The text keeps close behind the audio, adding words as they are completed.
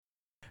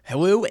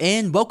Hello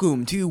and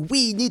welcome to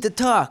We Need to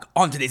Talk.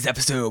 On today's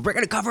episode, we're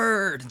going to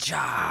cover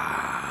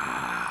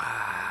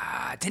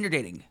Tinder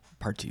dating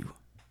part 2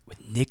 with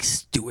Nick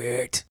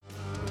Stewart.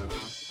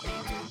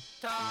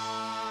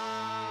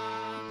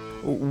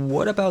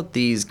 What about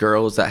these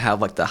girls that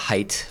have like the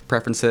height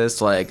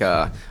preferences? Like,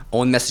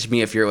 only message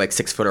me if you're like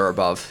 6 foot or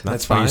above.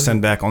 That's fine. You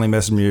send back, only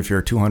message me if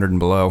you're 200 and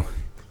below.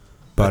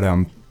 But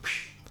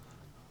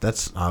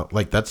that's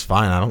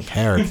fine. I don't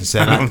care.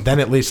 Then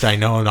at least I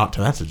know not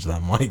to message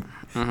them. Like,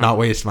 not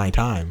waste my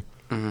time.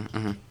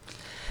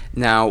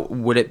 Now,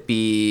 would it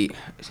be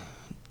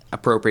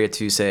appropriate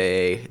to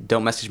say,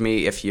 don't message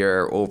me if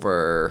you're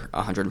over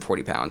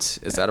 140 pounds?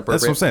 Is that appropriate?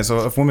 That's what I'm saying.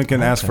 So if women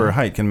can ask for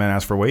height, can men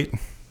ask for weight?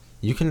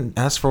 You can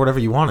ask for whatever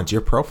you want. It's your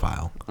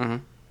profile.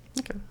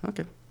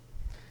 Okay.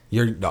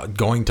 You're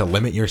going to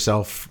limit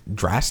yourself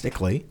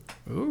drastically.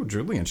 Ooh,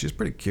 Julian, she's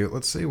pretty cute.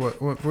 Let's see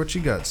what she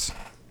got.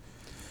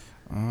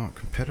 Oh,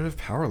 competitive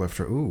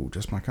powerlifter. Ooh,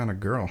 just my kind of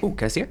girl. Ooh,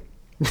 can I see her?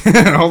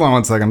 Hold on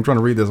one second. I'm trying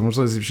to read this. I'm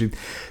trying to see if she's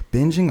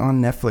binging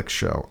on Netflix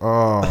show.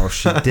 Oh,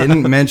 she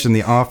didn't mention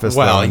The Office.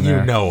 Well,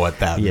 you know what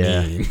that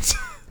means.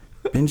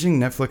 Binging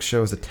Netflix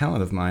show is a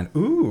talent of mine.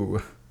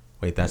 Ooh.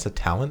 Wait, that's a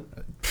talent?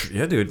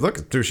 Yeah, dude.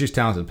 Look, dude, she's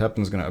talented.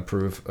 Pepin's going to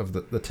approve of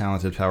the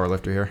talented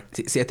powerlifter here.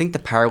 See, I think the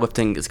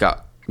powerlifting has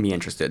got me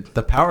interested.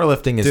 The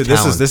powerlifting is dude,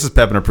 talent. This is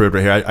Pepin approved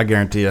right here. I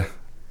guarantee you.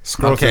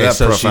 Scroll through okay, that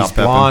so profile, she's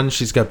Pepin. blonde,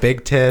 she's got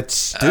big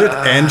tits, dude,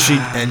 and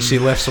she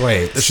lifts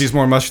weights. She's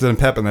more muscular than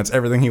Pepin. That's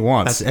everything he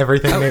wants. That's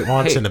everything Nate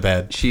wants in a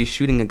bed. She's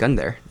shooting a gun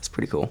there. It's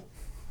pretty cool.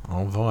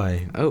 Oh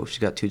boy. Oh, she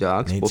got 2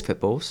 dogs, both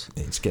pit bulls.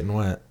 It's getting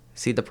wet.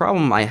 See, the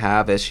problem I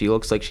have is she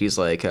looks like she's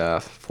like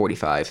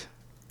 45.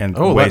 And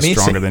way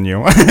stronger than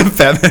you.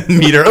 Fat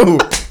meter. Oh,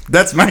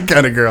 that's my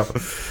kind of girl.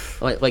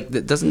 Like,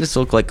 doesn't this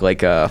look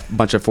like a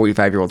bunch of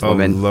 45-year-old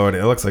women? Oh, Lord.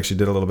 It looks like she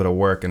did a little bit of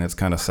work, and it's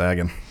kind of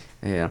sagging.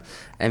 Yeah.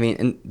 I mean,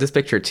 in this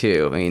picture,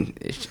 too, I mean...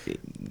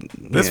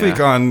 This week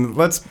on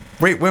Let's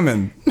Rate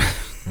Women.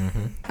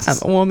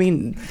 Well, I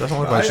mean... Doesn't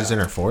look like she's in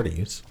her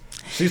 40s.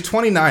 She's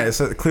 29.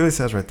 It clearly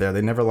says right there.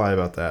 They never lie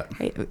about that.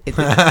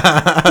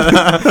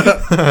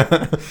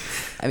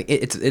 I mean,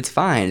 it's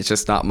fine. It's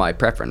just not my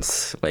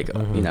preference. Like,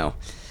 you know...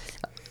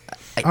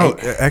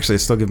 Actually, it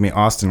still gives me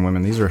Austin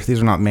women. These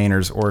are not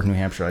Mainers or New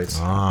Hampshireites.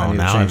 Oh,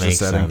 now it makes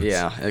sense.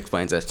 Yeah, it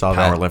explains it. It's all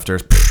power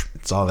lifters.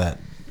 It's all that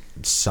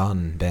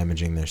sun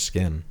damaging their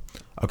skin.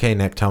 Okay,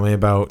 Nick, tell me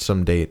about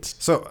some dates.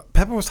 So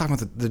Pepper was talking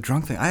about the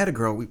drunk thing. I had a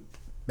girl. We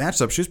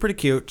matched up. She was pretty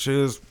cute. She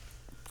was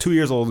 2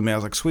 years older than me. I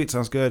was like, sweet,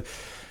 sounds good.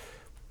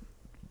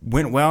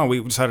 Went well.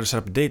 We decided to set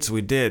up a date, so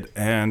we did.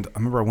 And I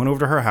remember I went over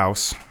to her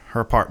house, her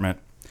apartment,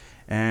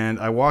 and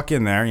I walk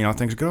in there. You know,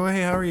 things go,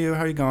 hey, how are you?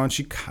 How are you going?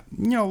 She,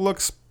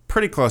 looks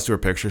pretty close to her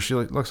picture. She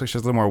looks like she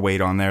has a little more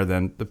weight on there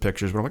than the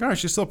pictures. But I'm like, all right,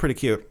 she's still pretty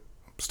cute.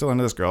 Still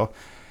into this girl.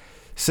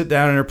 Sit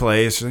down in her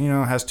place.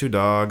 Has 2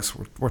 dogs.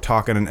 We're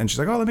talking, and she's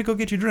like, oh, let me go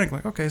get you a drink. I'm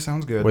like, okay,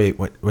 sounds good. Wait,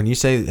 when you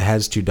say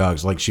has 2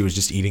 dogs, like she was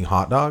just eating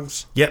hot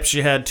dogs? Yep,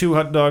 she had 2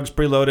 hot dogs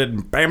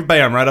preloaded. Bam,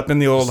 bam, right up in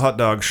the old hot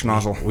dog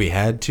schnozzle. We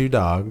had 2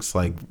 dogs.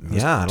 Like,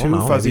 yeah, I don't 2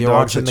 know. fuzzy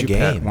dogs in the game.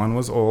 Pet. One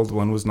was old,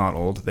 one was not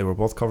old. They were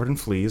both covered in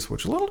fleas,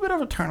 which is a little bit of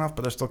a turnoff,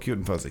 but they're still cute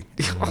and fuzzy.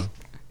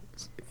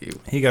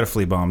 He got a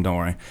flea bomb, don't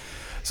worry.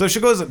 So she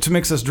goes to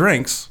mix us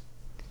drinks,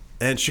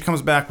 and she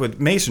comes back with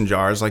mason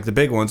jars, like the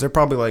big ones. They're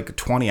probably like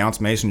 20-ounce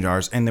mason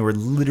jars, and they were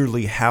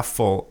literally half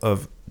full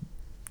of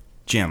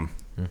Jim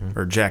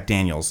or Jack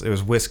Daniels. It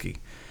was whiskey.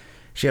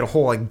 She had a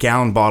whole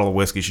gallon bottle of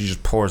whiskey. She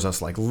just pours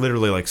us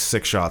literally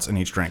 6 shots in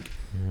each drink,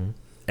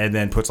 and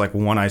then puts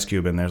 1 ice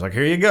cube in there. It's like,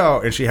 here you go,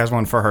 and she has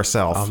one for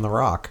herself on the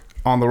rock.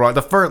 On the rock.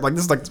 The first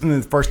this is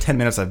in the first 10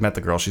 minutes I've met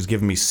the girl. She's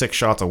given me 6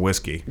 shots of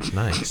whiskey.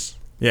 Nice.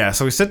 Yeah,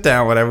 so we sit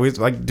down, whatever. We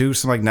do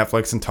some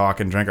Netflix and talk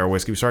and drink our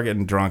whiskey. We start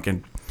getting drunk,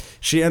 and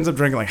she ends up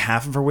drinking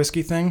half of her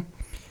whiskey thing.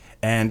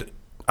 And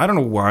I don't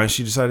know why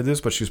she decided this,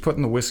 but she was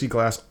putting the whiskey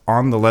glass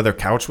on the leather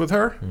couch with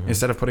her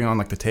instead of putting it on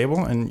the table.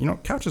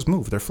 And couches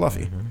move; they're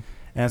fluffy.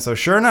 And so,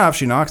 sure enough,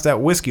 she knocks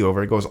that whiskey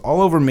over. It goes all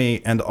over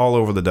me and all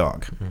over the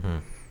dog.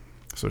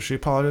 So she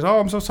apologizes. Oh,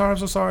 I'm so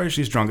sorry.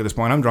 She's drunk at this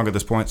point. I'm drunk at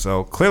this point.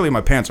 So clearly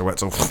my pants are wet.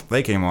 So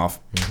they came off.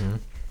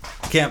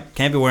 Can't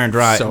be wearing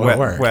dry,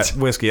 wet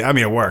whiskey. I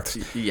mean, it worked.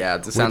 Yeah,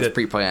 it sounds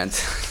pre-planned.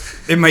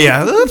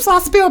 Oops, I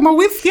spilled my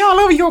whiskey all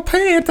over your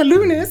pants,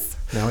 Lunas.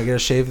 Now we gotta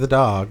shave the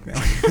dog.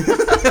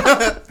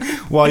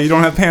 Well, you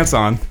don't have pants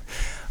on.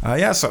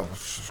 So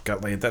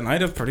got laid that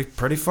night. It was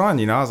pretty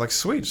fun. I was like,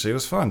 sweet. She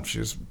was fun. She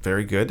was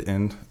very good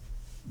in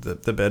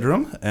the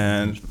bedroom,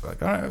 and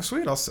all right,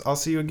 sweet. I'll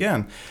see you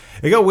again.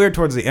 It got weird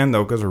towards the end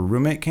though, because her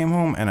roommate came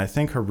home, and I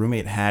think her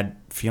roommate had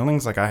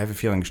feelings. I have a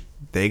feeling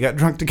they got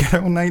drunk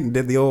together one night and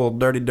did the old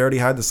dirty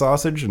hide the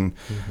sausage, and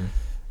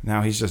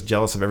now he's just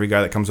jealous of every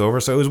guy that comes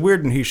over. So it was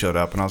weird when he showed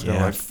up, and I was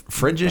going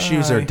fridge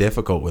issues are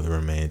difficult with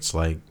roommates.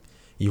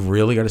 You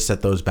really got to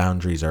set those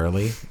boundaries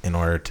early in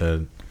order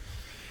to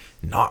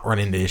not run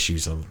into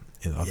issues of.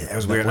 It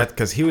was weird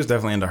because he was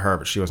definitely into her,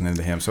 but she wasn't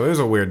into him. So it was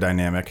a weird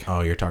dynamic.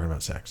 Oh, you're talking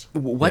about sex.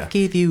 What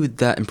gave you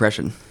that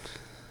impression?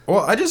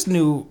 Well, I just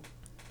knew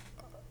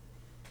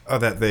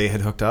that they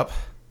had hooked up.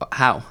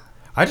 How?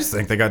 I just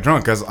think they got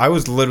drunk because I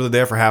was literally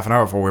there for half an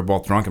hour before we were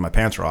both drunk and my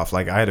pants were off.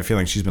 Like, I had a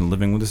feeling she's been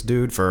living with this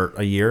dude for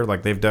a year.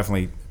 Like, they've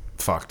definitely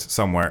fucked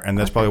somewhere. And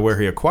that's probably where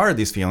he acquired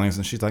these feelings.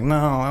 And she's like,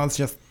 no, it's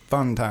just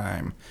fun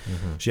time.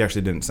 She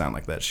actually didn't sound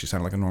like that. She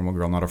sounded like a normal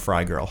girl, not a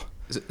fry girl.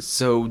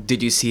 So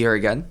did you see her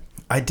again?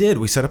 I did.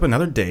 We set up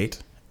another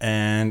date.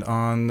 And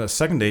on the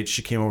second date,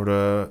 she came over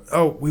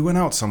to... we went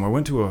out somewhere.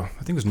 Went to I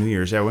think it was New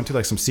Year's. Yeah, we went to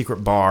like some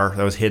secret bar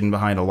that was hidden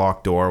behind a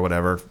locked door or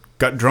whatever.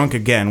 Got drunk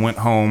again, went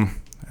home.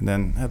 And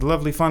then had a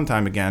lovely fun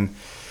time again.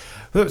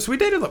 So we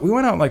dated. We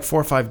went out like 4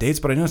 or 5 dates,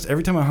 but I noticed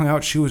every time I hung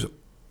out, she was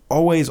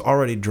always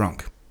already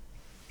drunk,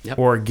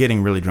 or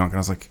getting really drunk. And I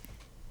was like,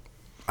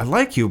 I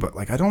like you, but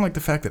like I don't like the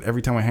fact that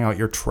every time I hang out,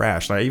 you're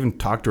trash. Like, I even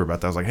talked to her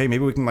about that. I was like, hey,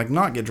 maybe we can like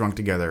not get drunk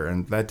together,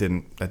 and that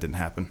didn't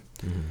happen.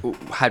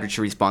 How did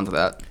she respond to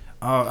that?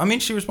 I mean,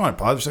 she responded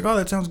positive. She's like, oh,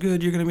 that sounds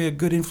good. You're gonna be a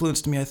good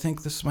influence to me. I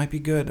think this might be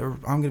good, or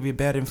I'm gonna be a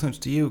bad influence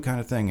to you, kind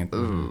of thing.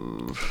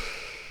 And,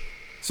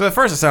 so at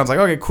first it sounds like,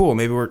 okay, cool,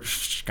 maybe we're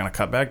going to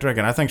cut back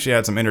drinking. I think she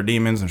had some inner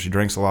demons and she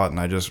drinks a lot, and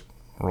I just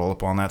roll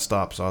up on that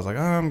stop. So I was like,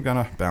 I'm going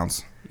to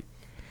bounce.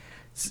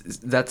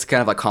 That's kind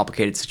of a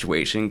complicated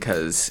situation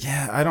because...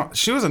 Yeah,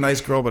 she was a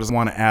nice girl, but I just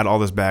want to add all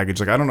this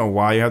baggage. Like, I don't know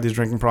why you have these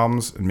drinking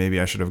problems, and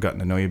maybe I should have gotten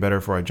to know you better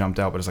before I jumped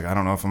out, but it's like, I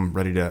don't know if I'm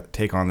ready to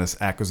take on this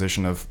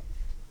acquisition of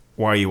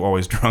why are you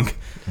always drunk.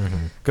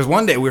 Because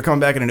one day we were coming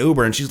back in an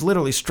Uber, and she's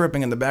literally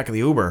stripping in the back of the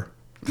Uber.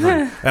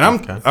 And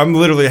I'm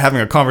literally having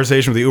a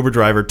conversation with the Uber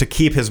driver to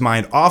keep his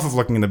mind off of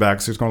looking in the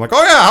back. So he's going like,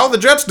 oh yeah, how the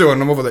Jets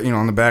doing? I'm over there,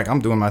 on the back. I'm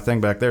doing my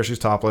thing back there. She's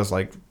topless,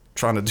 like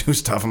trying to do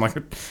stuff. I'm like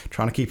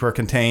trying to keep her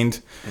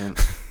contained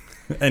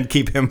and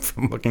keep him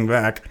from looking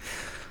back.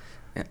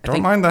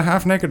 Don't mind the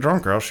half-naked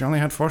drunk girl. She only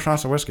had 4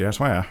 shots of whiskey, I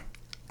swear.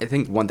 I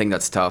think one thing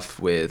that's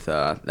tough with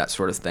that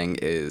sort of thing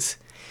is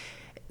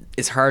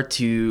it's hard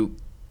to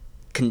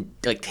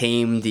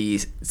tame the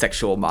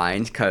sexual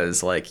mind,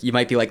 because like you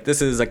might be like,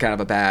 this is a kind of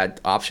a bad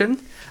option,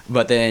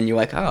 but then you're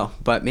like, oh,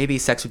 but maybe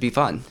sex would be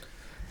fun.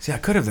 See, I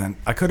could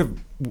have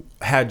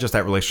had just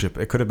that relationship.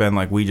 It could have been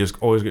like we just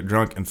always get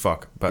drunk and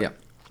fuck, but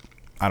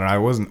I don't know, I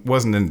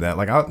wasn't into that.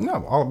 Like,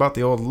 all about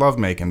the old love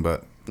making,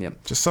 but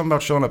just something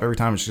about showing up every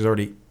time she's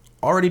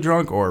already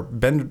drunk or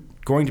been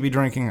going to be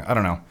drinking. I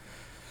don't know.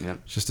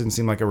 Just didn't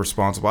seem like a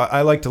responsible.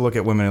 I like to look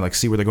at women and like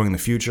see where they're going in the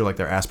future, like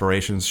their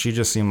aspirations. She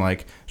just seemed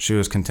like she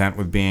was content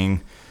with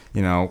being,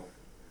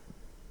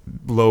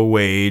 low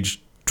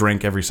wage,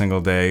 drink every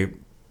single day,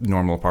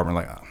 normal apartment.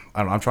 Like, I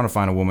don't know, I'm trying to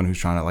find a woman who's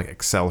trying to like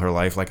excel her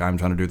life, like I'm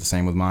trying to do the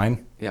same with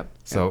mine.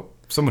 So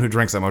someone who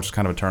drinks that much is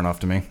kind of a turn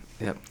off to me.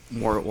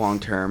 More long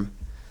term.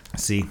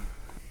 See,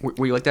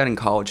 were you like that in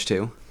college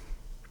too?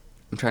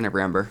 I'm trying to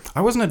remember.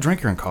 I wasn't a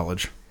drinker in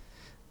college.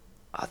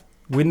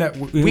 We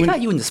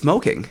got you into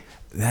smoking.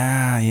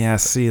 Yeah,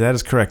 see, that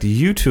is correct.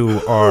 You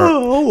two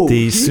are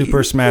the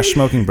Super Smash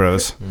Smoking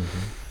Bros.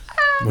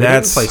 We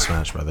didn't play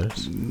Smash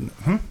Brothers.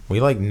 We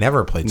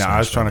never played Smash Brothers. No, I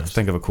was trying to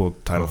think of a cool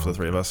title for the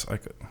three of us.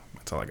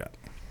 That's all I got.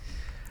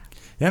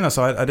 Yeah, no,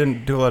 so I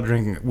didn't do a lot of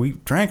drinking. We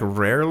drank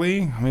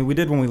rarely. I mean, we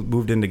did when we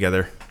moved in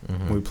together.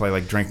 We play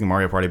drinking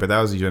Mario Party, but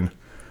that was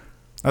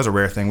a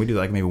rare thing. We do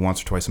maybe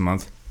once or twice a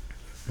month.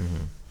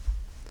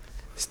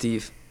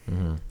 Steve,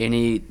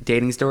 any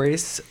dating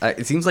stories?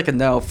 It seems like a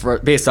no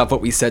based off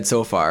what we said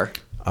so far.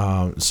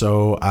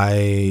 So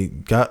I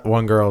got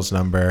one girl's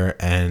number,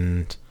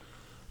 and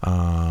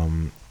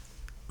I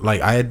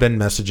had been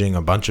messaging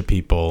a bunch of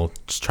people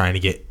just trying to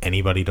get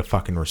anybody to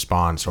fucking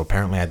respond. So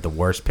apparently I had the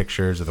worst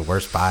pictures or the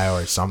worst bio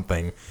or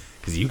something,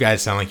 because you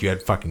guys sound like you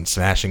had fucking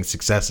smashing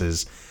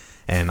successes,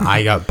 and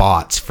I got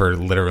bots for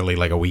literally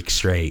a week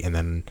straight. And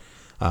then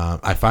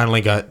I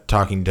finally got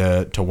talking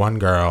to one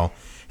girl.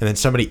 And then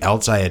somebody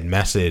else I had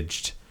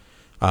messaged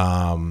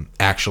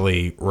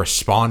actually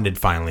responded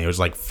finally. It was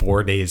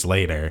 4 days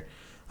later.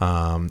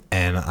 And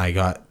I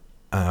got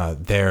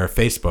their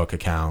Facebook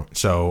account.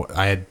 So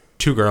I had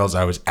 2 girls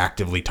I was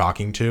actively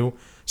talking to.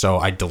 So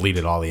I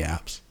deleted all the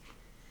apps.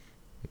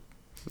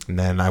 And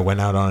then I went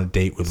out on a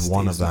date with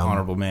one of them.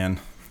 Honorable man.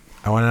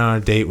 I went out on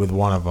a date with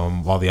one of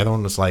them while the other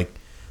one was I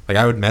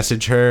would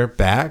message her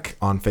back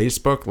on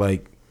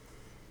Facebook.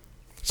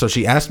 So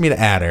she asked me to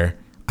add her.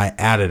 I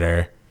added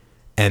her.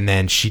 And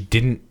then she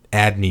didn't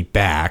add me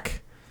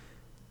back,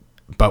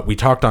 but we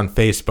talked on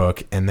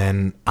Facebook, and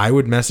then I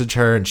would message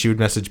her and she would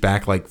message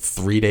back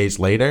 3 days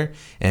later,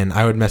 and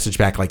I would message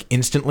back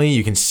instantly.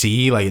 You can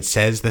see it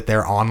says that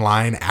they're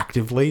online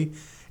actively,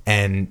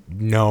 and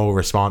no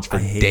response for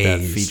days.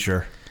 That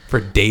feature. For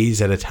days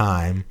at a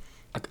time.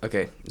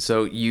 Okay,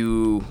 so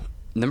you,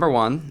 number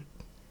one,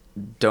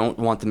 don't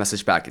want the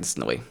message back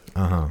instantly.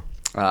 Yeah,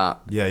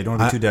 you don't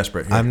want to be too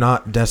desperate here. I'm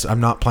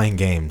not playing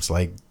games.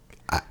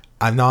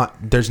 I'm not.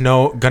 There's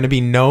going to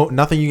be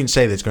nothing you can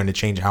say that's going to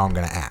change how I'm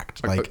going to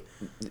act.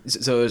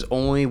 So there's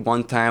only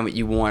one time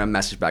you want to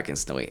message back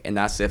instantly, and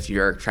that's if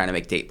you're trying to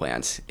make date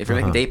plans. If you're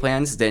making date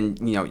plans, then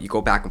you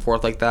go back and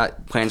forth like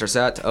that. Plans are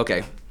set.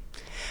 Okay,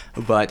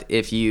 but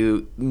if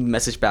you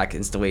message back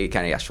instantly, it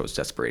kind of shows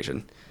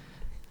desperation.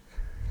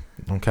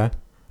 Okay,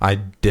 I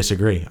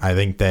disagree. I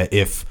think that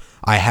if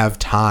I have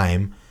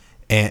time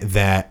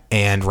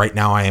and right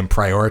now I am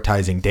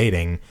prioritizing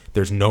dating,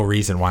 there's no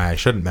reason why I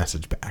shouldn't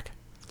message back.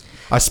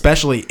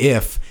 Especially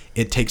if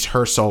it takes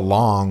her so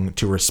long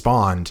to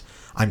respond.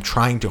 I'm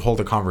trying to hold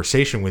a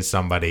conversation with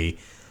somebody.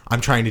 I'm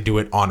trying to do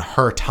it on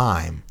her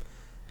time.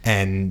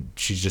 And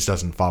she just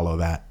doesn't follow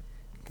that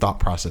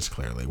thought process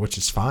clearly, which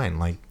is fine.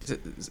 Like,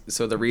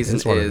 so the reason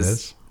what it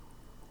is.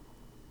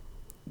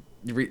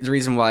 The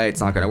reason why it's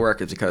not going to work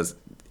is because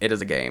it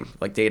is a game.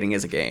 Like, dating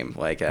is a game.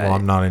 Like, well,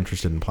 I'm not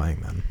interested in playing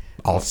then.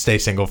 I'll stay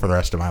single for the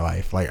rest of my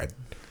life. Like,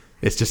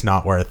 it's just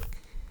not worth.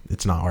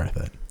 It's not worth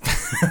it.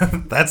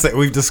 That's it.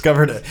 We've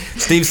discovered it.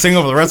 Steve's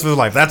single for the rest of his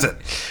life. That's it.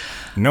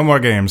 No more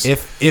games.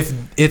 If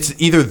it's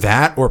either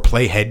that or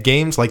play head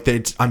games, like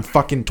I'm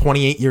fucking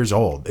 28 years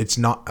old. It's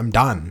not. I'm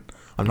done.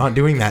 I'm not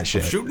doing that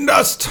shit. Shooting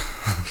dust.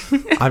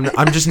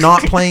 I'm just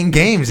not playing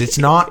games. It's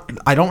not.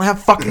 I don't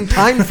have fucking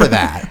time for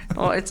that.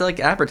 Well, it's like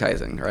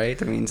advertising, right?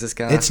 It means this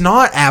guy. It's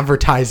not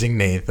advertising,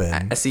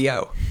 Nathan.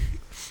 SEO.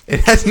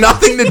 It has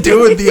nothing to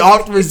do with the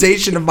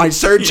optimization of my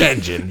search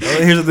engine.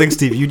 Well, here's the thing,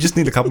 Steve. You just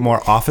need a couple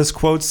more office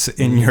quotes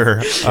in your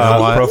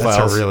profiles.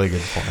 That's a really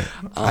good point.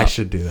 I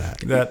should do that.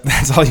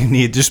 That's all you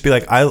need. Just be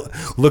like,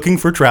 looking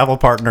for travel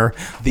partner.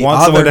 The Want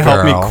other someone to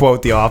help me girl-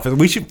 quote the office.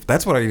 We should.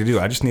 That's what I need to do.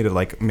 I just need to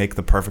like make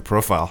the perfect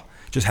profile.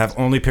 Just have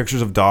only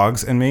pictures of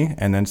dogs and me,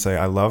 and then say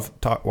I love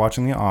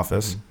watching The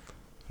Office.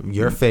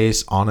 Your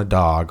face on a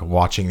dog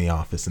watching The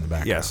Office in the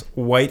background. Yes,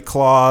 White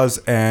Claws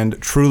and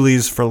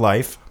Trulies for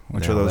life.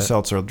 Which are Nailed those it.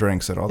 seltzer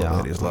drinks that all the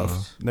ladies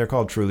love. They're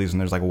called Trulies,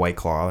 and there's like White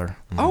Claw. Or,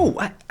 Oh,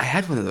 I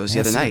had one of those the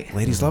other night.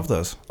 Ladies love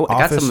those. Oh, I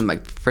got some in my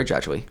fridge,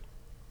 actually.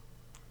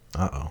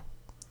 Uh-oh.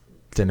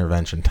 It's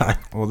intervention time.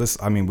 Well,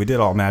 we did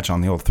all match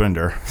on the old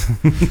Thrinder.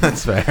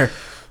 That's fair.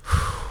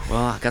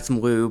 Well, I got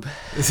some lube.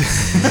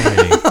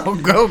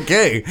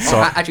 Okay.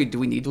 So, actually, do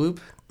we need lube?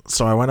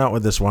 So I went out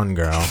with this one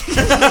girl.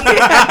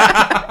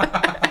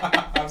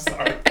 I'm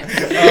sorry.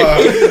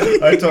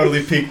 I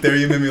totally peaked there.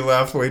 You made me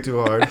laugh way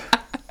too hard.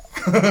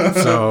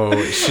 So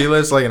she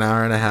lives like an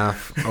hour and a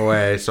half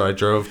away. So I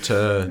drove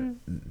to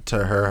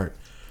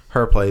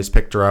her place,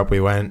 picked her up. We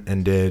went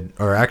and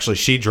actually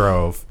she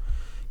drove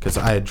because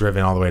I had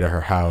driven all the way to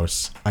her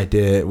house. We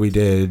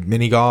did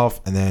mini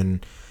golf, and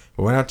then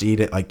we went out to eat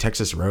at like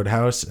Texas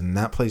Roadhouse, and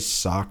that place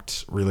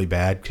sucked really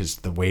bad because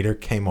the waiter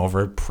came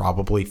over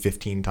probably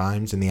 15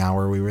 times in the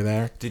hour we were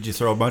there. Did you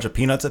throw a bunch of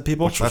peanuts at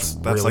people? That's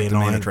really like the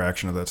main annoying.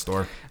 attraction of that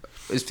store.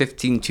 Is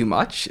 15 too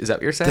much? Is that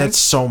what you're saying? That's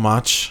so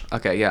much.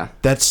 Okay, yeah.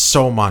 That's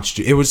so much.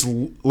 Dude. It was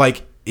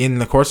like in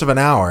the course of an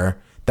hour.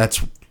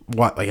 That's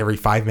what, like every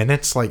 5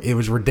 minutes. Like it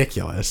was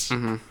ridiculous.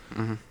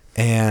 Mm-hmm.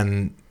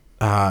 And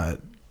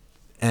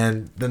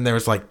then there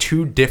was like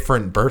 2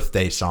 different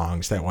birthday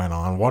songs that went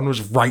on. One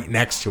was right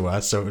next to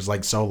us, so it was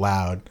like so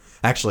loud.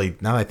 Actually,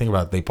 now that I think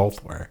about it, they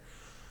both were.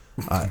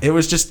 It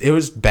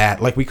was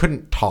bad. Like we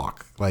couldn't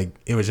talk. Like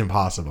it was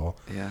impossible.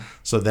 Yeah.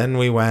 So then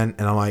we went,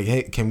 and I'm like,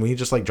 hey, can we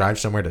just like drive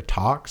somewhere to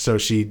talk? So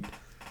she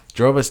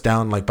drove us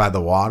down like by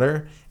the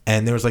water,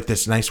 and there was like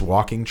this nice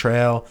walking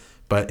trail.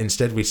 But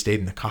instead, we stayed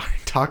in the car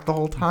and talked the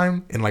whole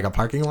time in like a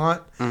parking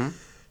lot,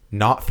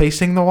 not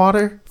facing the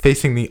water,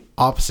 facing the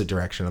opposite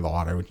direction of the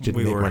water, which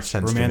didn't make much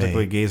sense to me.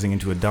 Romantically gazing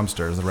into a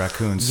dumpster as the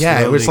raccoons. Yeah,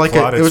 it was like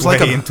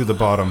into the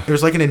bottom. It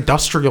was like an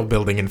industrial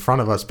building in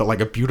front of us, but like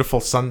a beautiful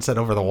sunset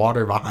over the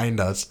water behind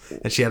us,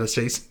 and she had us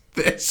face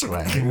this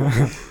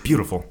way.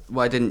 Beautiful.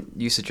 Why didn't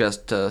you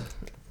suggest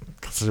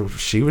So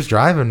she was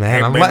driving, man.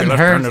 Hey, I'm baby, letting let's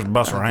her turn this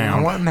bus around.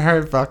 I'm letting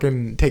her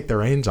fucking take the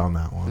reins on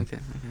that one. Okay.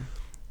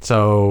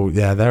 So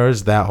yeah, there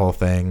was that whole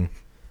thing,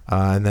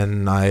 and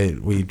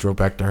then we drove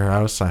back to her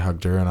house. I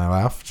hugged her and I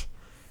left.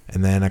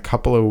 And then a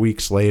couple of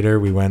weeks later,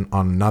 we went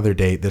on another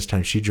date. This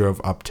time she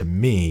drove up to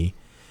me,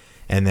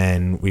 and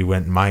then we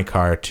went in my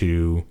car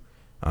to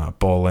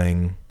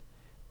bowling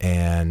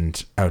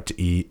and out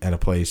to eat at a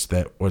place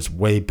that was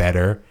way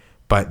better.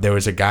 But there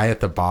was a guy at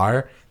the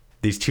bar,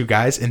 these 2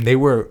 guys, and they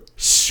were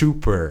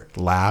super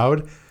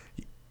loud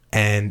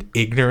and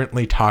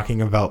ignorantly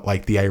talking about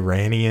like the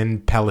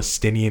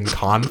Iranian-Palestinian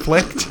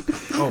conflict.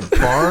 Oh,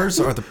 bars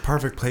are the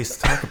perfect place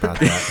to talk about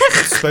that,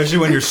 especially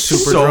when you're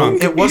super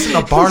drunk. It wasn't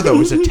a bar though; it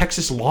was a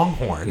Texas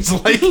Longhorns.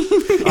 Like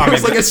it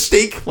was like a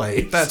steak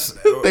place. That's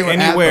They were at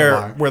the anywhere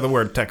bar. where the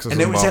word Texas is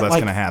and it was involved. at That's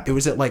like gonna happen. it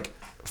was at like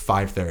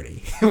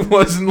 5:30. It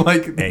wasn't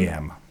like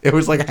AM. It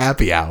was like a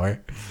happy hour,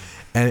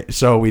 and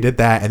so we did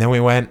that, and then we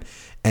went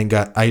and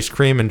got ice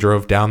cream and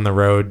drove down the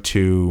road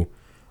to.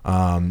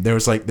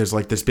 There's like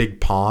this big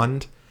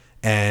pond,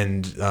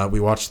 and we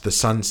watched the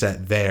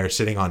sunset there,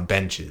 sitting on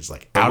benches,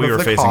 like out we of were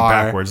the facing car,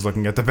 backwards,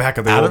 looking at the back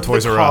of the out old of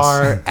Toys the R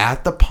car, Us.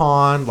 at the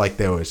pond. Like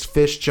there was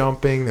fish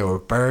jumping, there were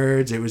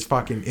birds. It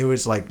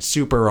was like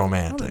super Oh,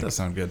 romantic. that does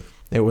sound good.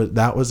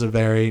 That was a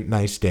very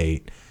nice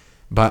date,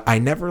 but I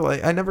never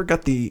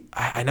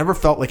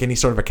felt like any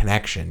sort of a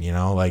connection, you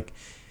know, like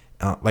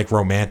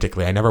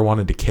romantically. I never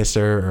wanted to kiss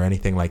her or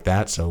anything like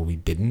that, so we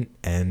didn't.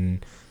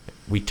 And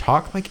we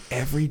talk like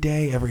every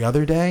day, every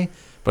other day,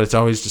 but it's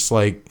always just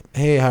like,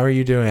 hey, how are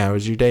you doing? How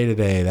was your day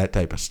today? That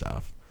type of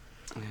stuff.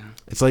 Yeah.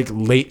 It's like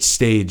late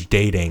stage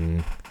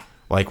dating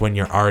like when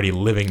you're already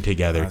living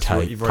together So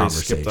type you've already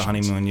skipped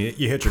conversations. the honeymoon.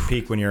 You hit your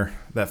peak when you're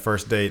that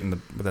first date and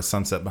with that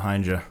sunset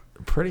behind you.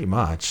 Pretty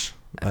much.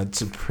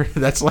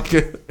 That's like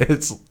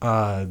it's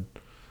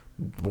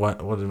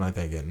what am I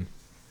thinking?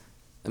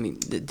 I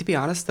mean, to be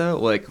honest though,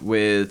 like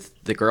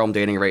with the girl I'm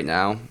dating right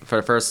now, for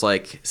the first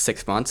like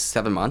 6 months,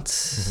 7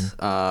 months,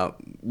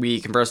 we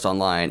conversed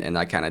online, and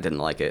I kind of didn't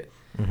like it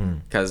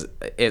because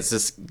it's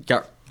just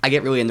I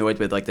get really annoyed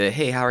with like the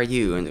hey, how are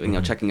you, and you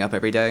know, checking up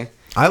every day.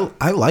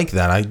 I like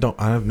that.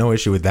 I have no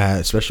issue with that,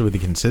 especially with the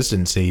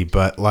consistency.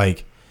 But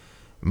like,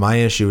 my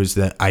issue is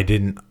that I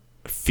didn't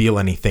feel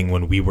anything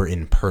when we were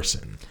in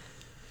person.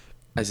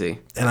 I see.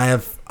 And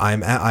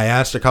I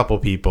asked a couple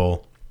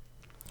people,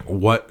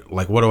 what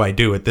do I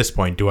do at this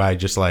point? Do I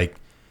just like,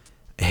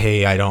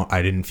 hey,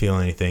 I didn't feel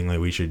anything, like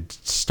we should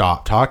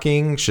stop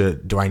talking?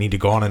 Do I need to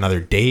go on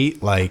another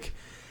date? Like,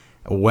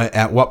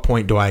 at what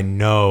point do I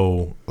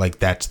know like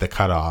that's the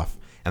cutoff?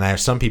 And I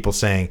have some people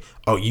saying,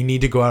 oh, you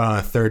need to go out on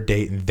a third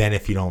date, and then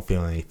if you don't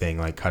feel anything,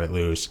 like cut it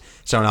loose.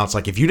 Someone else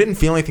like, if you didn't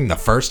feel anything the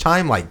first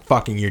time, like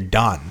fucking you're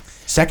done.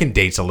 Second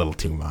date's a little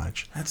too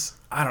much.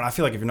 I don't know. I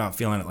feel like if you're not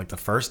feeling it like the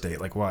first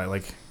date, like why?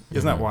 Like,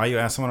 isn't that why you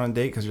ask someone on a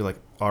date? Because you're like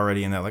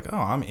already in that, like, oh,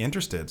 I'm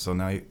interested. So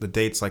now the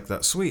date's like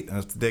that sweet. And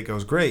if the date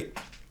goes great,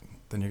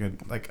 then you're going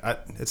to, like,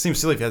 it seems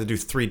silly if you had to do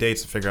 3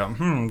 dates to figure out,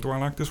 do I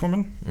like this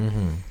woman?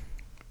 Mm-hmm.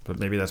 But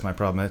maybe that's my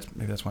problem.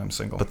 Maybe that's why I'm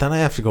single. But then I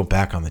have to go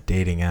back on the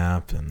dating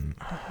app, and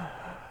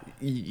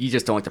You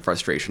just don't like the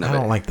frustration of it. I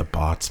don't like the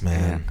bots,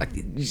 man.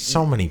 Yeah.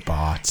 So many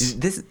bots.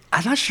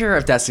 I'm not sure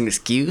if that's an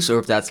excuse or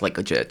if that's like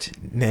legit.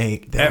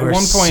 Nate, at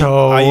one point,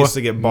 I used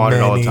to get botted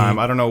all the time.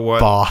 I don't know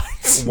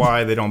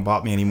why they don't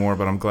bot me anymore,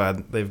 but I'm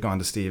glad they've gone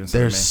to Steve instead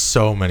There's of me.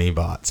 so many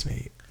bots,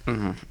 Nate.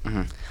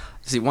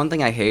 See, one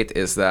thing I hate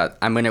is that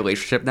I'm in a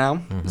relationship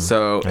now,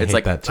 so I it's hate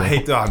like that too. I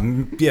hate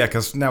yeah,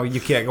 because now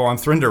you can't go on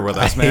Tinder with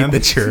us, I man. hate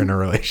that you're in a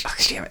relationship.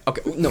 Oh, damn it.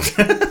 Okay, no.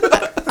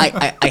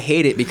 I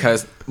hate it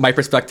because my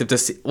perspective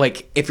just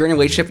like if you're in a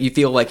relationship, you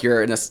feel like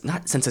you're in a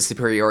not sense of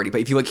superiority, but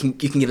you feel like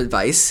you can give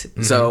advice.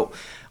 So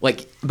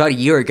like about a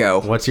year ago,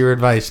 What's your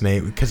advice,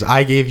 Nate? Because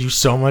I gave you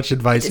so much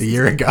advice a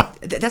year ago.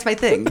 that's my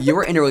thing. You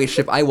were in a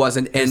relationship, I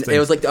wasn't, and it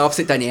was like the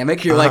opposite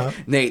dynamic. You're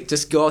like, Nate,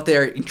 just go out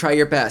there and try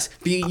your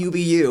best. Be you,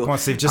 be you. Come on,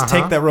 Steve, just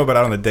take that robot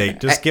out on a date.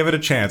 Just give it a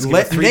chance. Give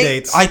it 3 Nate,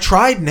 dates. I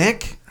tried,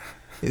 Nick.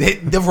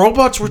 The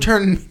robots were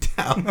turning me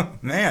down.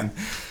 Man,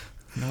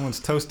 no one's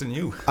toasting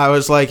you. I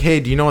was like, hey,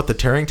 do you know what the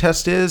Turing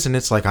test is? And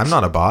it's like, I'm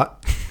not a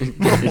bot. I'm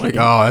like,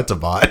 oh, that's a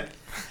bot.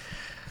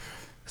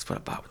 That's what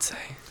a bot would say.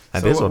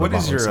 That So is what what a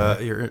bot is would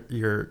say.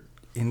 your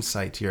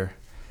insight here?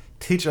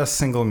 Teach us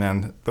single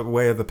men the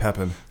way of the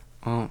Pepin.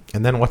 Well,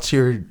 And then what's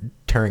your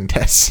Turing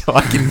test so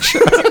I can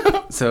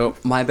so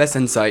my best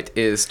insight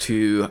is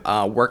to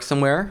work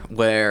somewhere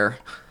where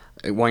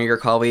one of your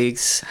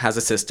colleagues has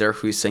a sister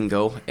who's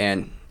single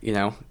and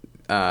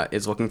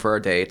is looking for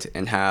a date,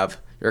 and have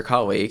your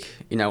colleague,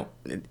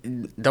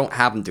 don't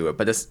have them do it,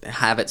 but just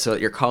have it so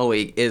that your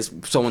colleague is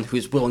someone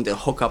who's willing to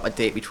hook up a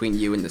date between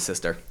you and the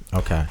sister.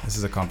 Okay. This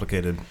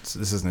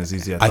isn't as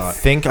easy as I I thought.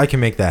 think I can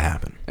make that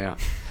happen. Yeah,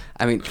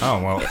 I mean,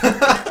 Oh, well,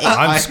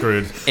 I'm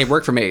screwed. it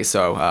worked for me.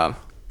 So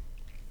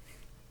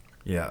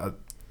Yeah.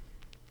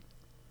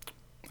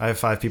 I have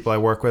 5 people I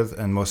work with,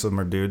 and most of them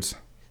are dudes.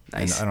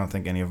 Nice. And I don't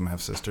think any of them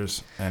have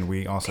sisters. And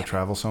we also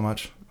travel so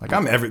much. Like,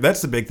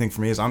 that's the big thing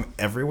for me is I'm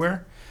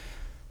everywhere.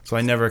 So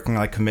I never can,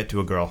 like, commit to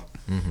a girl.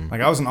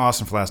 Like, I was in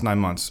Austin for the last 9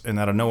 months, and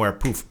out of nowhere,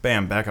 poof,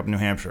 bam, back up in New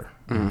Hampshire.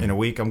 In a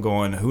week, I'm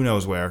going who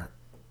knows where.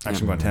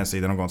 Actually, I'm going to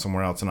Tennessee, then I'm going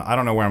somewhere else. And I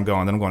don't know where I'm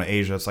going. Then I'm going to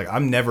Asia. It's like,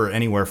 I'm never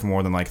anywhere for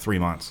more than, like, 3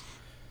 months.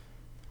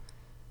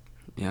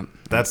 yeah,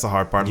 That's the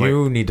hard part.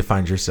 You need to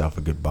find yourself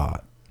a good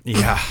bot.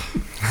 Yeah.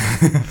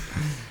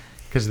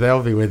 Because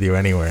they'll be with you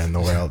anywhere in the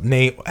world.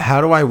 Nate,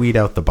 how do I weed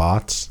out the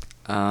bots?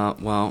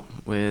 well,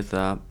 with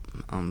bot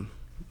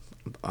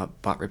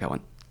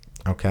repellent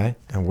Okay.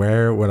 And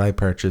where would I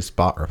purchase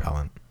bot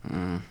repellent?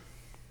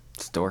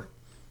 store,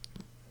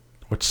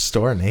 Which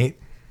store, Nate?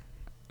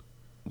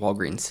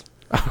 Walgreens.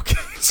 Okay.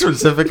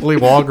 Specifically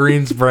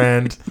Walgreens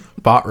brand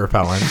bot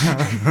repellent.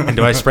 And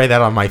do I spray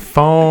that on my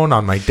phone,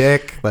 on my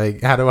dick?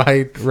 Like, how do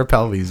I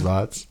repel these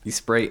bots? You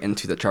spray it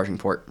into the charging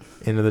port.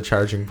 Into the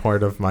charging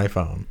port of my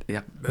phone.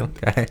 Yep.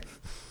 Okay.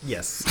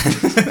 Yes.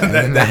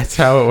 And that's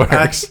how it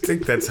I works.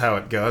 think that's how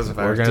it goes. If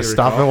I We're were going to to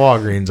stop at recall.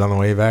 Walgreens on the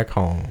way back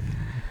home.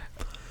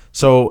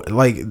 So,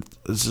 like,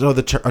 a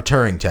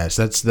Turing test,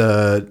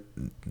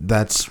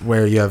 that's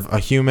where you have a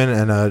human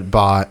and a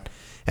bot,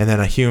 and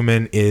then a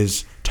human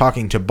is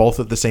talking to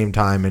both at the same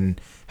time and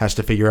has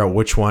to figure out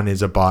which one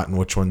is a bot and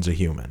which one's a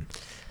human.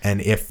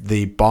 And if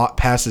the bot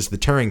passes the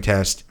Turing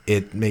test,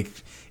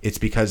 it's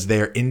because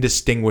they're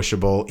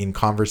indistinguishable in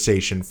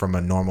conversation from a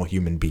normal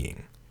human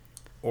being.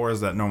 Or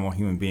is that normal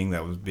human being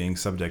that was being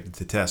subjected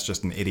to test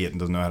just an idiot and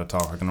doesn't know how to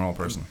talk like a normal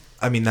person?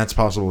 I mean, that's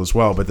possible as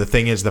well. But the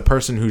thing is, the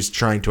person who's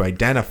trying to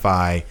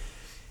identify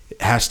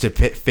has to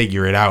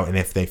figure it out. And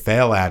if they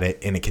fail at it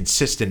in a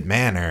consistent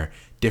manner,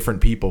 different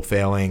people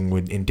failing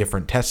in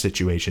different test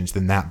situations,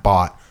 then that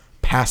bot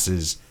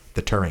passes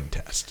the Turing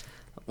test.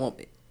 Well,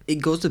 it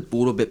goes a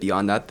little bit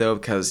beyond that though,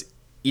 because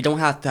you don't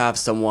have to have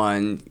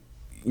someone,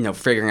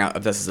 figuring out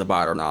if this is a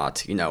bot or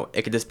not.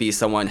 It could just be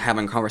someone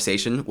having a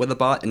conversation with a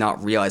bot and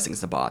not realizing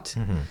it's a bot.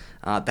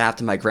 That happened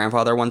to my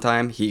grandfather one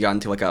time. He got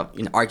into like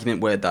an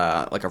argument with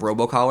like a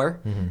robocaller,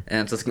 and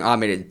it's just an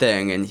automated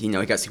thing. And he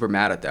got super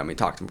mad at them. He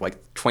talked to him for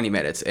like 20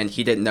 minutes, and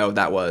he didn't know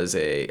that was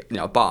a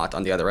bot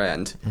on the other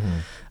end.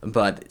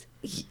 But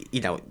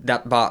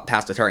that bot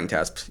passed the Turing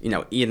test.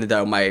 Even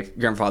though my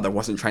grandfather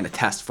wasn't trying to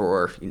test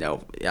for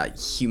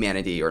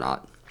humanity or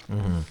not.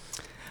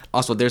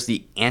 Also, there's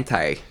the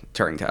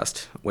anti-Turing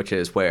test, which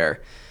is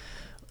where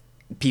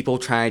people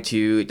try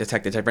to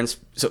detect the difference.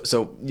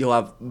 So you'll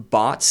have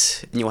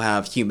bots and you'll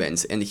have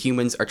humans, and the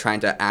humans are trying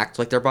to act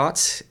like they're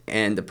bots,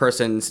 and the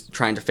person's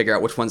trying to figure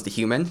out which one's the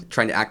human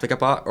trying to act like a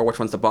bot, or which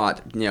one's the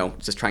bot,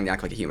 just trying to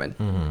act like a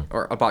human,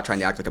 or a bot trying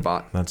to act like a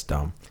bot. That's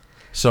dumb.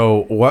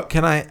 So what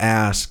can I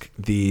ask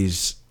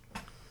these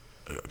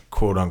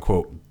quote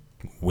unquote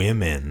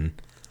women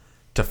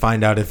to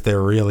find out if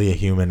they're really a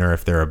human or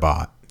if they're a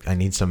bot? I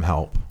need some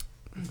help.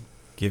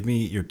 Give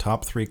me your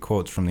top 3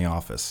 quotes from The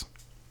Office.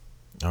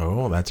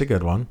 Oh, that's a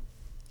good one.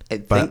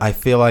 But I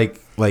feel like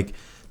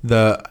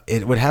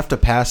it would have to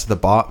pass the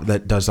bot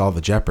that does all the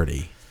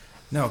Jeopardy.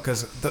 No,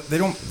 because they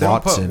don't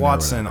put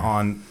Watson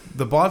on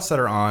the bots that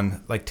are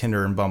on like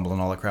Tinder and Bumble and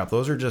all that crap.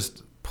 Those are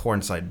just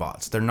porn site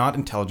bots. They're not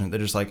intelligent. They're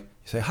just like,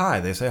 you say hi,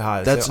 they say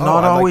hi. That's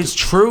not always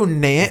true,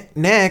 Nick.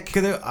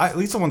 At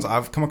least the ones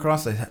I've come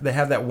across, they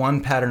have that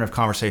one pattern of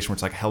conversation where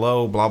it's like,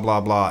 hello, blah,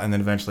 blah, blah. And then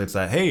eventually it's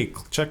that, hey,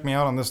 check me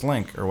out on this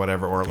link or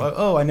whatever. Or,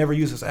 oh, I never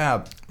use this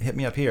app. Hit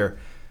me up here.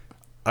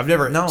 I've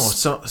never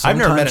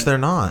met they're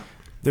not.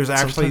 They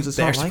actually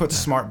put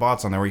smart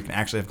bots on there where you can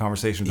actually have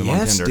conversations with them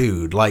on Tinder. Yes,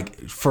 dude.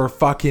 Like for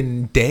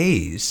fucking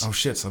days. Oh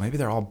shit! So maybe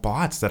they're all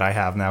bots that I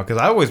have now, because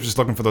I always just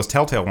looking for those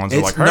telltale ones.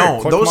 They're like, hey,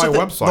 click my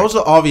website. Those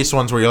are the obvious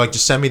ones where you're like,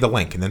 just send me the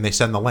link, and then they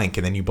send the link,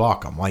 and then you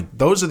block them. Like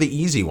those are the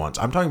easy ones.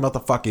 I'm talking about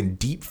the fucking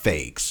deep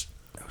fakes.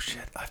 Oh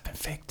shit! I've been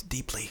faked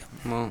deeply.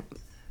 Well,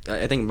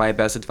 I think my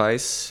best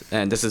advice,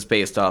 and this is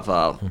based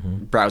off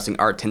browsing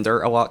our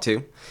Tinder a lot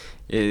too,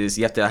 is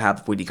you have to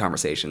have witty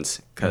conversations,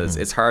 because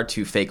it's hard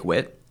to fake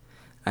wit.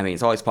 I mean,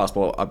 it's always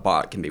possible a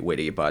bot can be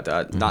witty,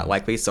 but not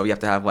likely. So you have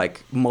to have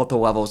like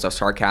multiple levels of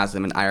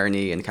sarcasm and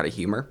irony and kind of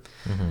humor.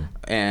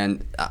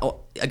 And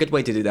a good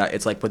way to do that,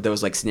 it's like with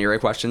those like scenario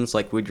questions,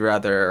 like would you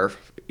rather,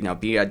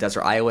 be at a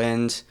desert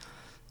island,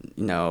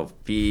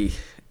 be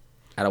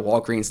at a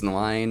Walgreens in the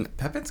line.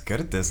 Pepin's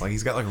good at this. Like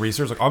he's got like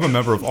research. Like I'm a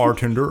member of our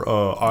Tinder.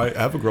 I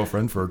have a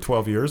girlfriend for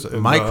 12 years.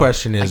 And, my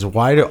question is,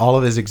 why do all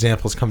of his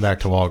examples come back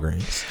to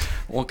Walgreens?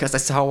 Well, because I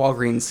saw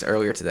Walgreens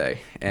earlier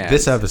today. And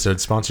this episode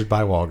sponsored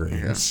by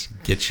Walgreens. Yeah.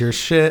 Get your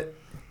shit.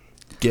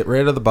 Get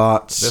rid of the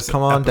bots.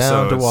 Come on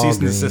down to Walgreens.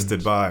 Season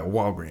assisted by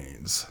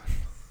Walgreens.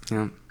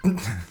 Yeah.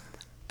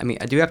 I mean,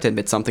 I do have to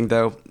admit something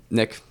though,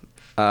 Nick.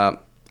 I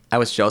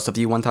was jealous of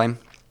you one time.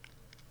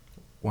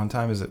 One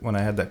time, is it when I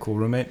had that cool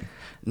roommate?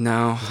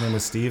 No. His name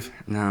was Steve?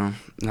 No,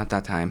 not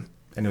that time.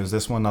 And it was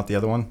this one, not the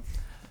other one?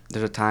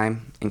 There's a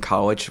time in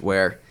college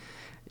where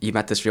you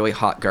met this really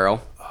hot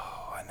girl.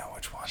 Oh, I know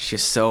which one.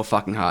 She's so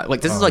fucking hot.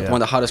 Like, this is like one of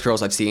the hottest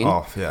girls I've seen.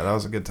 Oh, yeah, that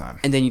was a good time.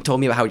 And then you told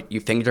me about how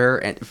you fingered her,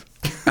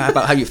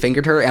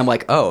 and I'm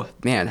like, oh,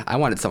 man, I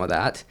wanted some of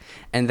that.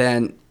 And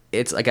then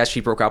I guess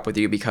she broke up with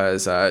you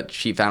because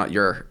she found out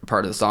you're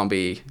part of the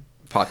zombie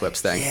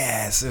apocalypse thing.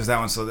 Yes, it was that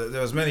one. So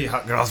there was many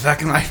hot girls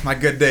back in my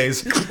good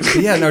days. But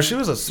yeah, no, she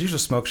was a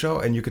smoke show,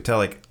 and you could tell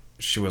like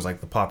she was like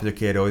the popular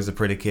kid, always the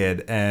pretty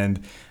kid.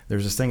 And there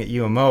was this thing at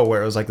UMO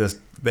where it was like this.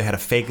 They had a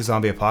fake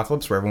zombie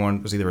apocalypse where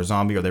everyone was either a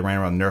zombie or they ran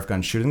around with Nerf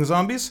guns shooting the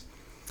zombies.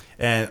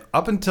 And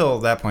up until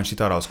that point, she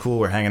thought I was cool.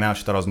 We're hanging out.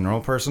 She thought I was a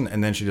normal person.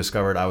 And then she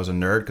discovered I was a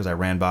nerd because I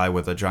ran by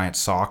with a giant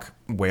sock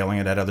wailing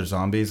it at other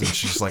zombies. And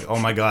she's like, oh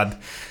my God,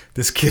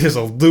 this kid is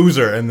a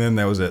loser. And then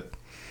that was it.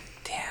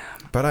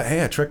 But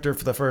I tricked her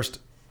for the first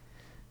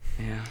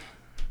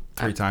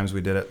 3 times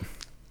we did it.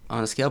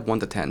 On a scale of 1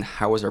 to 10,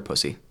 how was her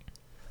pussy?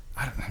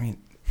 I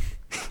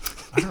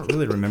don't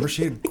really remember.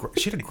 She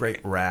had a great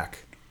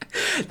rack.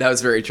 That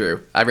was very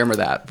true. I remember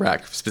that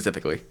rack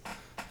specifically.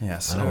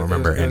 Yes, I don't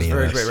remember any of this. It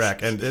was a very great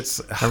rack, and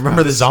I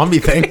remember the zombie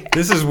thing.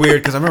 This is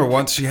weird because I remember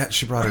once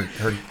she brought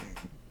her.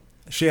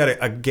 She had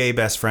a gay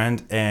best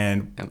friend,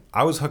 and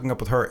I was hooking up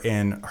with her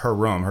in her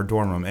room, her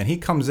dorm room. And he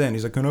comes in,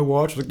 he's like, "Can I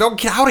watch?" I was like, "No,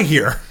 get out of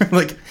here!"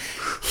 Like,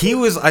 he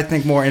was, I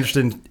think, more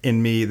interested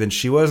in me than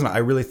she was, and I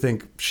really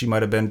think she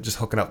might have been just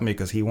hooking up with me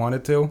because he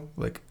wanted to.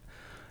 Like,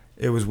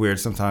 it was weird.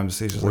 Sometimes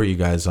he's just were you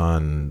guys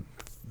on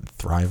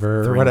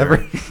Thriver or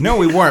whatever? No,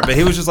 we weren't. But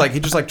he just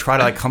tried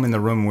to like come in the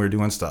room when we were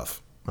doing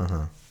stuff.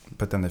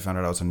 But then they found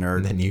out I was a nerd.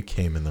 And then you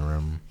came in the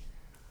room.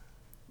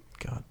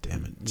 God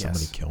damn it!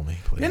 Somebody kill me,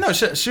 please. Yeah, no,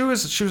 she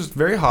was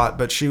very hot,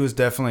 but she was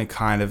definitely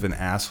kind of an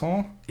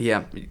asshole.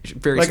 Yeah,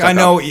 very. Like I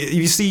know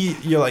you see,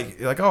 you're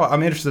like, oh,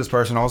 I'm interested in this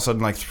person. All of a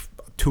sudden, like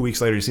 2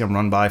 weeks later, you see them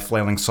run by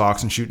flailing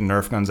socks and shooting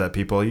Nerf guns at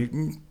people.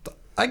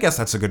 I guess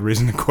that's a good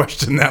reason to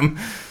question them.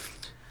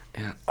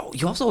 Yeah. Oh,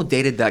 you also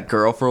dated that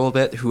girl for a little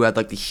bit who had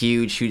like the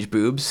huge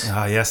boobs.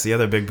 Ah, yes, the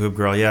other big boob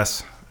girl.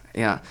 Yes.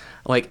 Yeah.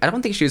 Like, I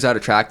don't think she was that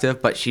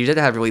attractive, but she did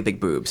have really big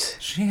boobs.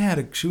 She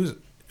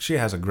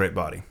has a great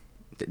body.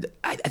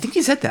 I think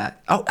you said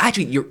that. Oh,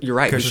 actually, you're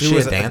right. Because Was she she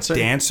was a dancer? a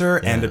dancer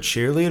and a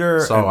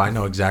cheerleader. So and- I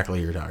know exactly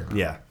what you're talking about.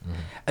 yeah.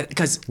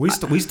 Because We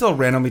still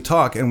randomly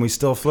talk and we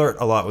still flirt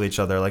a lot with each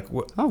other. Like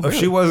Oh, if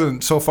she really?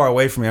 wasn't so far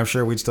away from me, I'm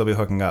sure we'd still be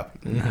hooking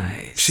up.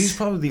 nice. She's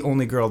probably the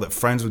only girl that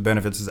Friends with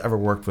Benefits has ever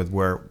worked with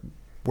where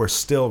we're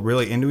still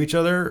really into each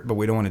other, but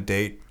we don't want to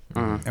date,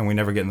 and we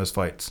never get in those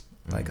fights.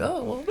 Like,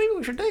 oh, well, maybe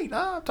we should date.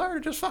 I'm tired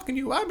of just fucking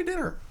you. Buy me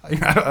dinner. I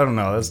don't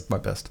know. That's my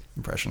best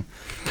impression.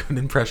 Good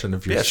impression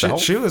of Yeah,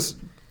 yourself. she was.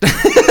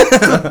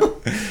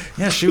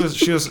 Yeah, she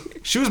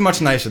was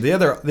much nicer. The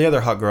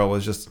other hot girl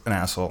was just an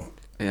asshole.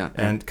 Yeah.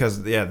 And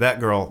because that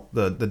girl,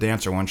 the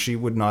dancer one, she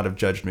would not have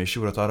judged me. She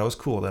would have thought I was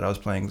cool that I was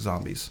playing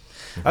zombies.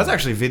 I was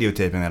actually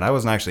videotaping that. I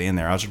wasn't actually in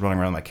there. I was just running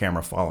around with my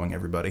camera following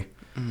everybody.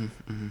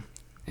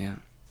 Yeah.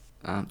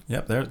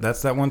 Yep,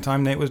 that's that one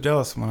time Nate was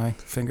jealous when I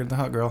fingered the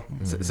hot girl.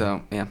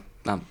 So yeah.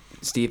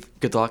 Steve,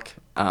 good luck.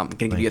 I'm gonna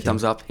give you a you.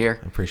 the up here.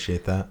 I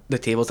appreciate that. The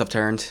tables have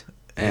turned,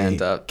 and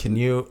Hey, can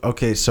you?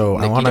 Okay, so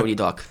Nick, I want you to.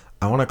 duck.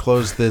 I want to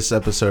close this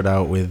episode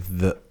out with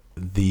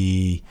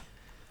the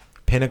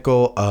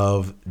pinnacle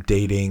of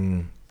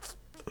dating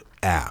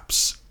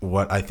apps.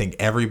 What I think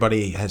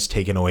everybody has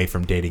taken away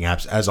from dating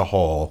apps as a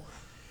whole.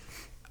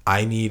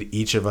 I need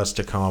each of us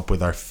to come up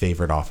with our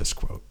favorite office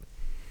quote.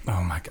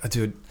 Oh my god,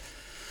 dude!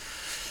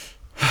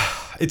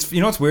 It's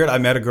what's weird. I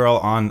met a girl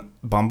on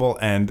Bumble,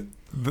 and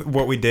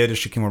what we did is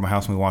she came over to my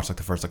house and we watched like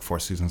the first 4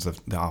 seasons of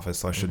The Office.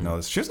 So I should know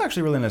this. She was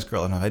actually a really nice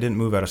girl, and if I didn't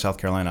move out of South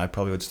Carolina, I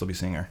probably would still be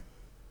seeing her.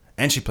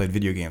 And she played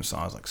video games, so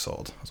I was like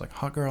sold. I was like,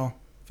 hot girl,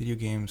 video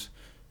games,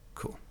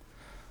 cool.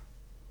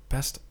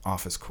 Best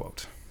office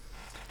quote.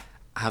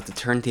 How the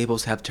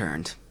turntables have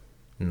turned.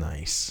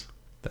 Nice.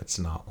 That's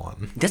not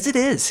one. Yes, it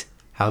is.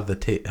 How the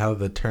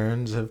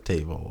turns of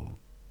table.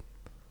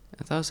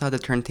 I thought it was how the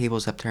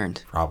turntables have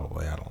turned.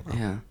 Probably. I don't know.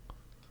 Yeah.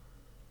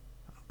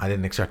 I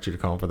didn't expect you to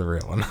come up with a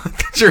real one. I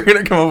thought you were going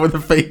to come up with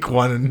a fake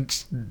one and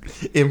just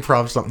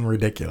improv something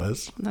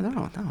ridiculous.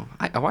 No.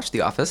 I watched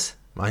The Office.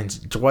 Mine's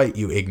Dwight,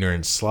 you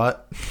ignorant slut.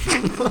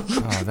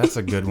 Oh, that's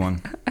a good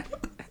one.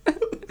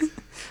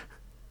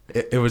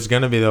 It was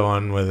going to be the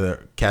one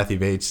with Kathy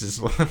Bates, is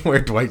where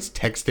Dwight's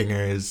texting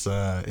her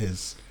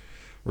his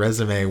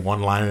resume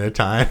one line at a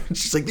time.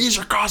 She's like, these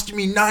are costing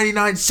me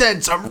 99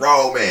 cents. I'm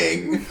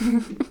roaming.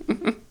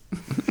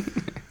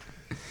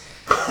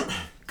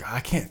 God, I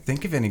can't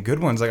think of any good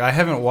ones. Like, I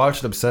haven't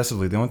watched it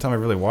obsessively. The only time I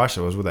really watched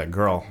it was with that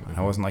girl.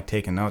 I wasn't like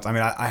taking notes. I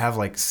mean, I have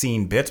like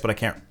seen bits, but I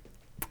can't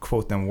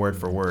quote them word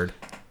for word.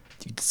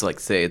 You just like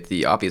say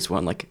the obvious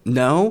one, like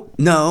no.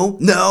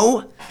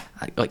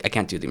 I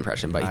can't do the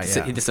impression, but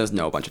he just says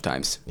no a bunch of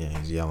times. Yeah,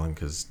 he's yelling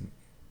because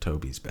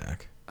Toby's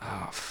back.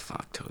 Oh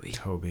fuck, Toby.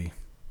 Toby.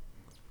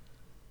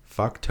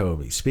 Fuck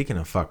Toby. Speaking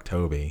of fuck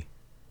Toby,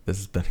 this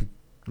has been.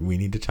 We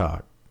need to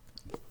talk.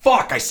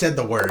 Fuck! I said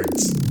the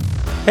words.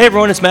 Hey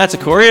everyone, it's Matt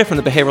Sikoria from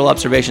the Behavioral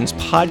Observations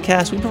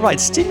Podcast. We provide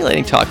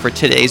stimulating talk for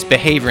today's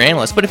behavior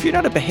analyst. But if you're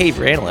not a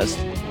behavior analyst,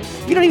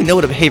 if you don't even know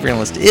what a behavior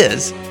analyst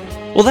is,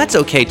 well, that's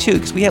okay too,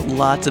 because we have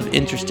lots of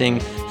interesting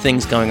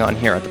things going on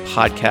here at the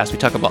podcast. We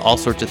talk about all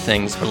sorts of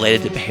things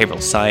related to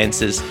behavioral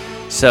sciences.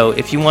 So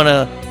if you want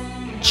to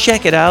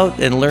check it out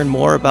and learn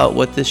more about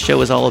what this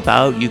show is all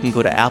about, you can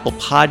go to Apple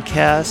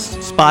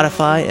Podcasts,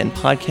 Spotify, and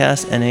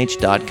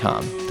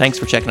podcastnh.com. Thanks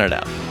for checking it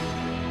out.